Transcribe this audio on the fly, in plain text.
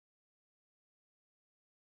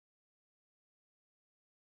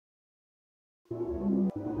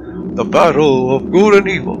The battle of good and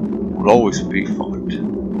evil will always be fought.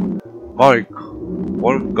 Mike,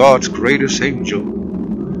 one of God's greatest angels,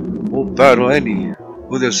 will battle any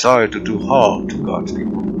who desire to do harm to God's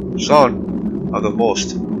people, Son of the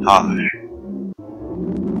Most High,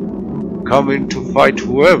 coming to fight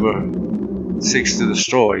whoever seeks to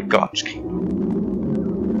destroy God's kingdom.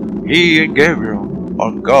 He and Gabriel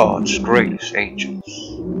are God's greatest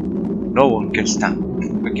angels. No one can stand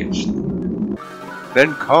against them.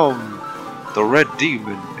 Then come the Red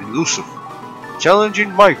Demon and Lucifer,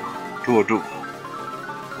 challenging Michael to a duel,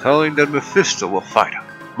 telling that Mephisto will fight him.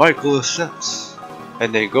 Michael accepts,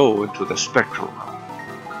 and they go into the spectral realm.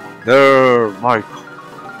 There, Michael,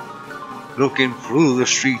 looking through the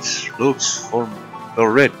streets, looks for the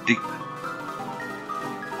Red Demon,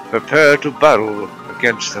 prepared to battle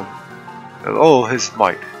against him with all his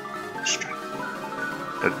might and strength.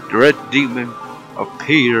 The Red Demon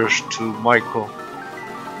appears to Michael,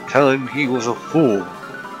 telling him he was a fool,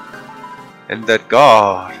 and that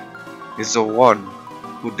God is the one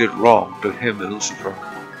who did wrong to him and Lucifer.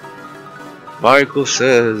 Michael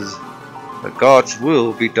says that God's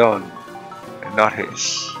will be done and not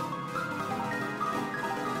his.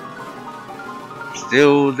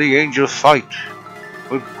 Still, the angels fight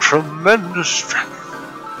with tremendous strength,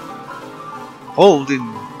 holding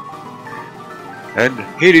and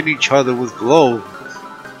hitting each other with blows,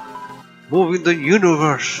 moving the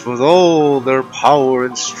universe with all their power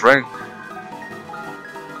and strength.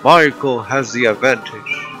 Michael has the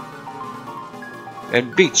advantage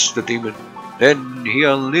and beats the demon. Then he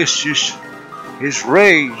unleashes his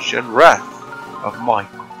rage and wrath of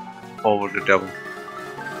Michael over the devil,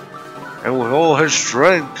 and with all his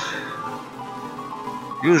strength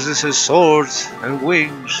uses his swords and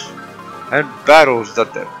wings and battles the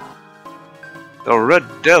devil. The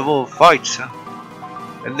Red Devil fights him,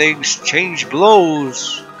 and they exchange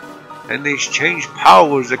blows, and they exchange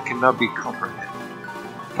powers that cannot be comprehended.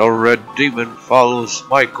 The Red Demon follows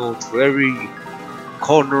Michael to every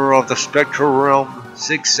corner of the spectral realm,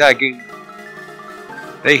 zigzagging.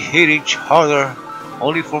 They hit each other,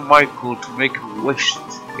 only for Michael to make him waste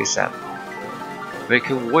his ammo, make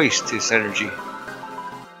him waste his energy.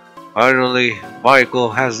 Finally, Michael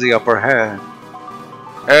has the upper hand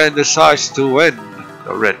and decides to end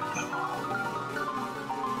the Red Devil.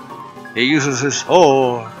 He uses his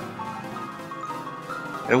sword,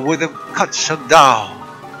 and with him cuts him down.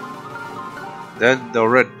 Then the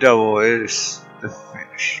Red Devil is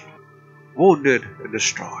finished, wounded and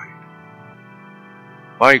destroyed.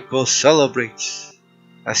 Michael celebrates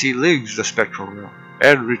as he leaves the spectral realm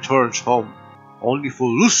and returns home, only for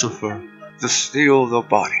Lucifer to steal the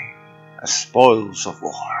body as spoils of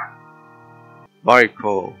war.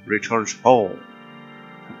 Michael returns home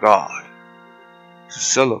to God to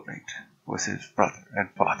celebrate with his brother and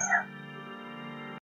father.